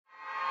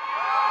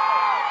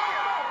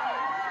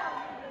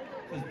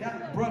Because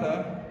that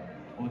brother,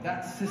 or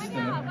that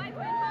sister,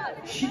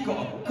 she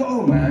gotta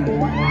go, man. Let's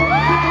go!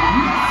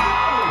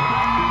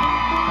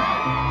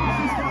 This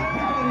is that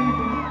party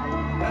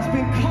that's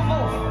been cut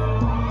off.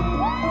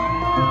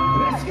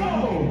 Let's go!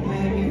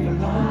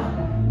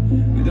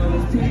 With all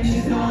those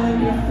pictures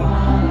on your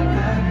phone.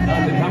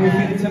 London, how we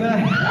feeling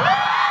tonight?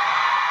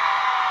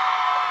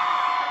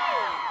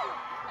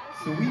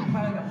 So we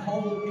planned a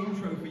whole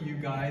intro for you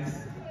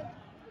guys,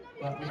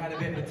 but we had a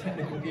bit of a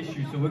technical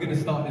issue, so we're going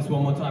to start this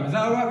one more time. Is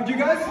that alright with you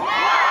guys?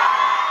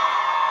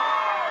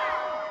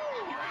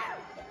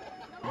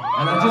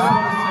 And I just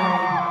want to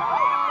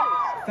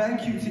say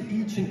thank you to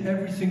each and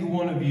every single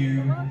one of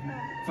you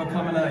for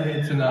coming out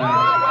here tonight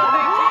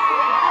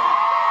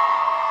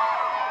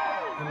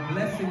and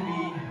blessing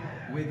me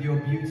with your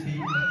beauty,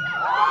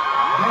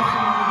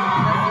 blessing me with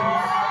your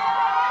presence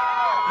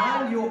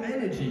and your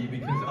energy,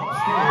 because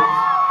upstairs.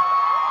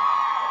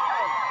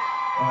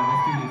 Alright,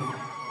 let's do this.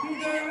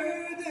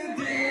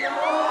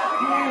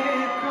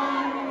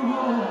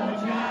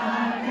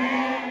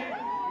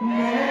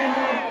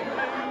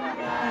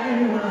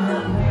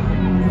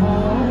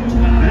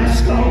 Let's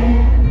go.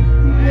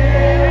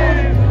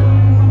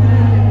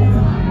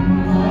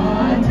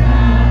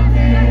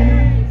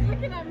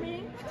 Looking at me.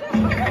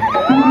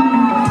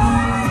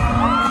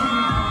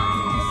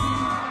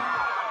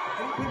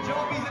 Any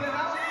Punjabis in the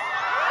house?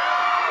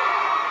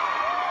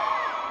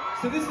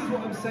 So this is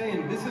what I'm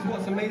saying. This is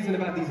what's amazing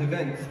about these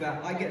events,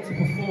 that I get to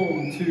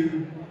perform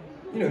to,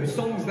 you know,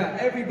 songs that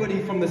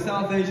everybody from the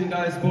South Asian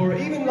diaspora,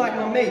 even like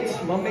my mates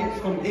from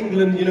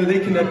England, you know, they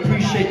can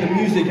appreciate the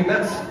music, and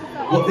that's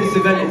what this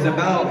event is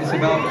about. It's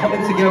about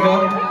coming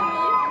together,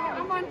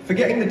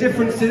 forgetting the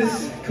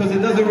differences, because it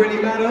doesn't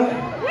really matter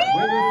where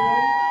we're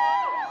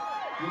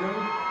from, you know.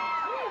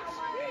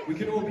 We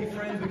can all be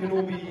friends, we can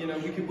all be, you know,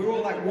 we're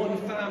all like one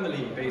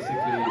family, basically,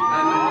 and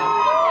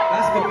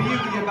that's the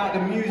beauty about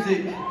the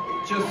music.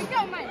 It just,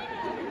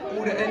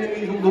 all the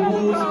enemies, all the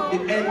wars,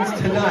 it ends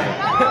tonight.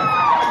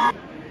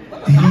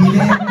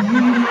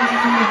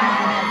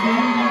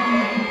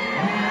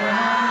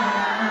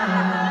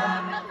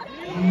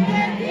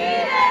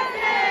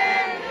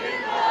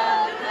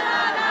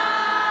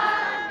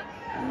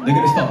 They're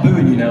going to start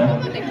booing you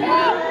now. So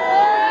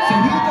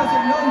who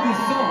doesn't know this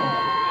song?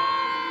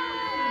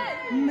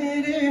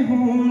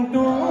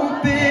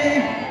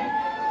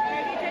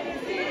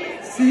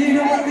 See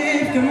no one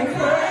leave, come and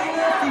crying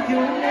after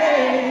your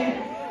name.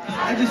 I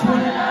just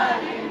want to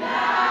love you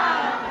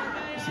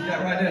now. See that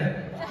right there?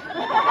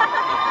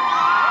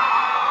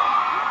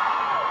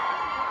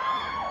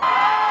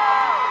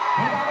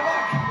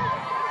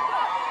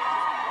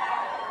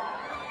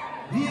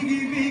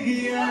 Biggie,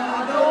 biggie,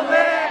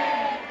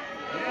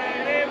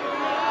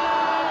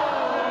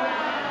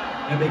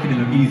 they're making it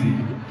look easy.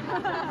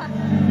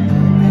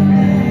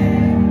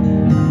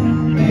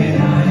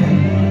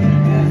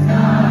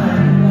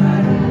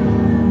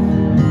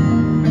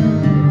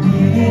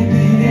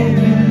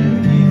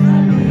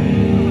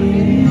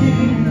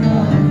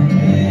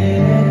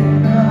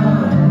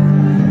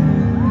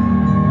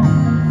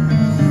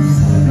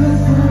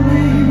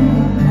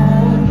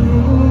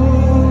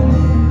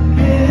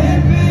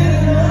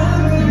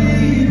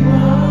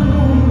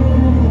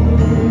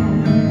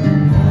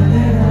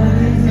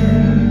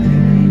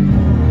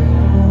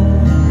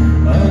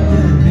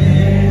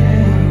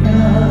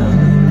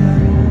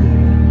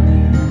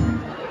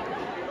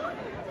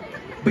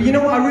 But you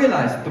know what I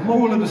realized? The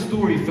moral of the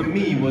story for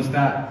me was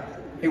that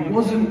it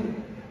wasn't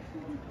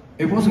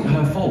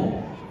her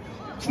fault.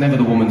 It's never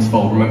the woman's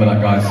fault, remember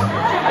that, guys?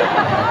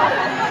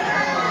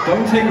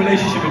 Don't take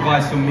relationship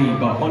advice from me,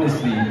 but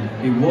honestly,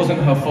 it wasn't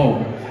her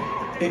fault.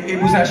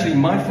 It was actually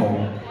my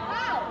fault.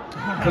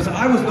 Because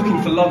I was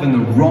looking for love in the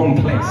wrong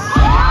place. Let's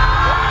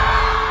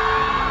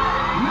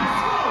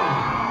go!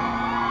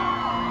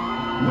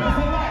 Where's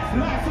the lights?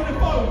 Lights on the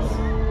phones!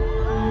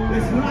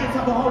 Let's light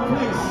up the whole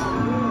place.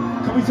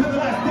 Can we turn the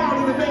lights down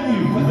in the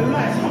venue? Put the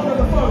lights on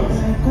the phones.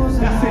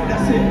 That's it,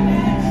 that's it.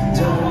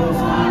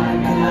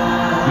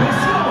 Let's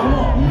go!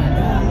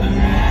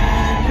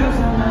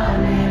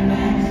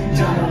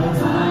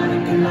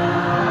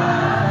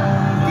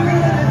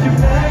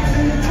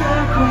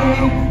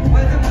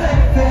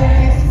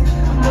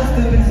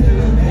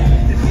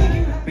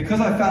 Because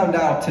I found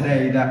out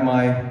today that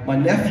my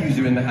nephews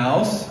are in the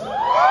house.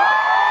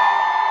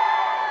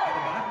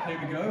 Here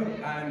we go,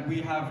 and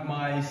we have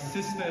my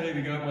sister, here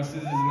we go, my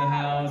sister's in the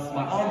house,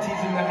 my auntie's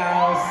in the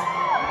house.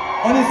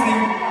 Honestly,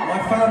 my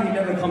family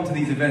never come to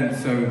these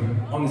events, so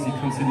honestly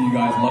consider you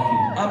guys lucky.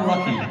 I'm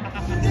lucky.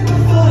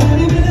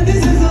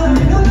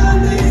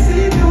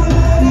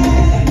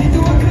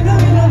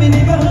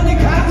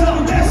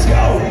 Let's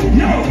go!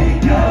 No,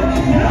 no,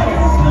 no!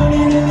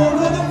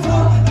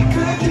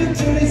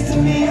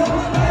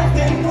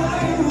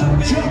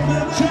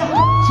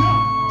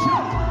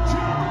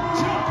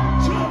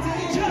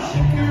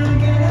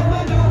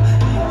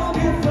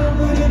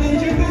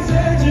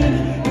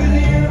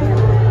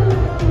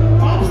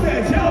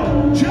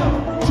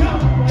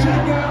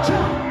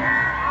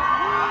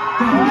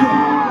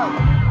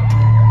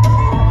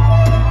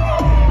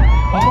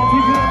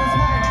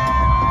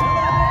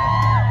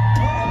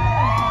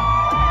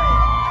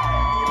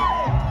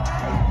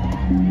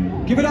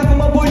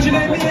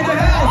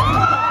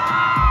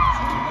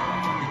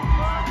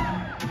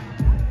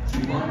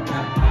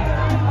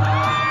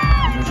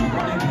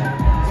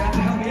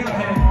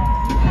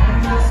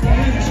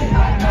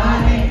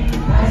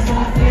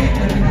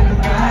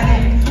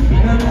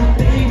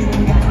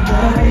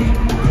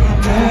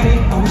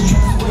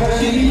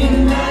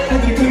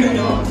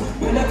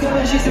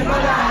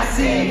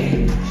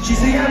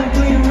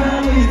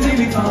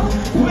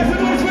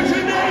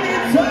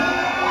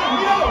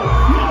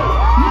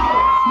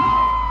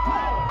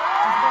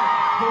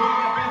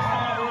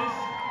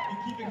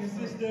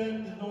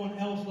 Islington, there's no one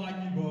else like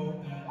you, bro.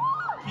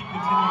 Keep continuing to do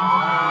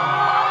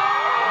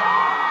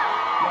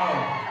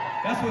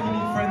Wow. That's what you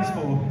need friends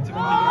for, to make it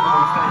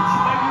on stage.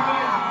 Thank you,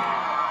 guys.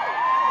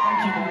 Thank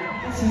you, man.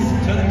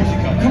 Turn the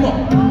music up. Come on.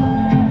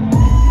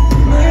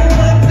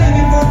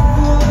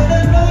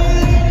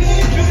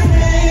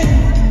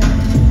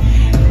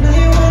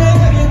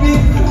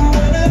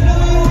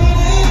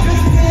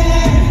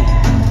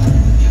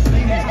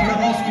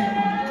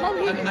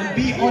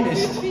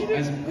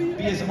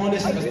 Be as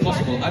honest as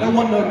possible. I don't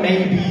want no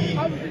maybe.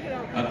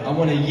 I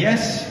want a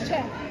yes.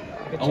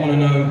 I want to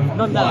know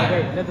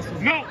why.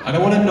 I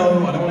don't want to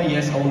know. I don't want a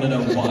yes. I want to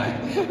know why.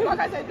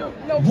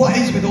 What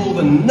is with all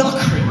the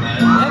knuckering,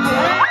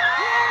 man?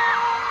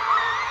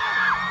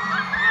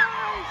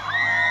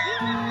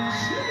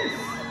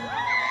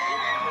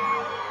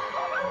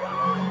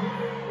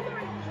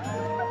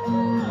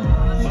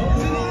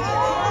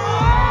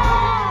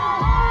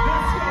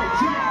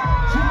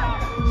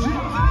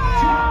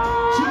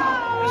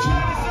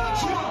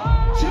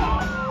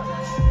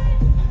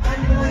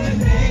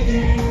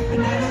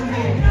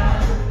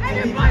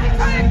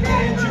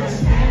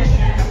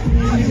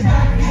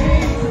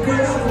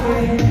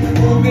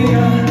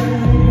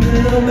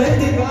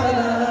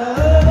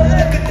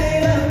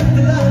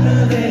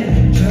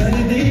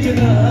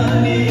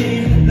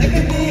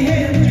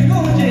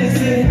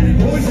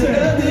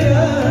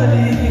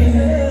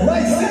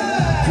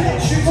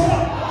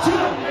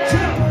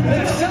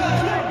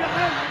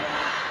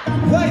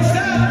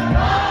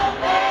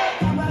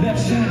 Left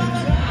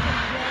side.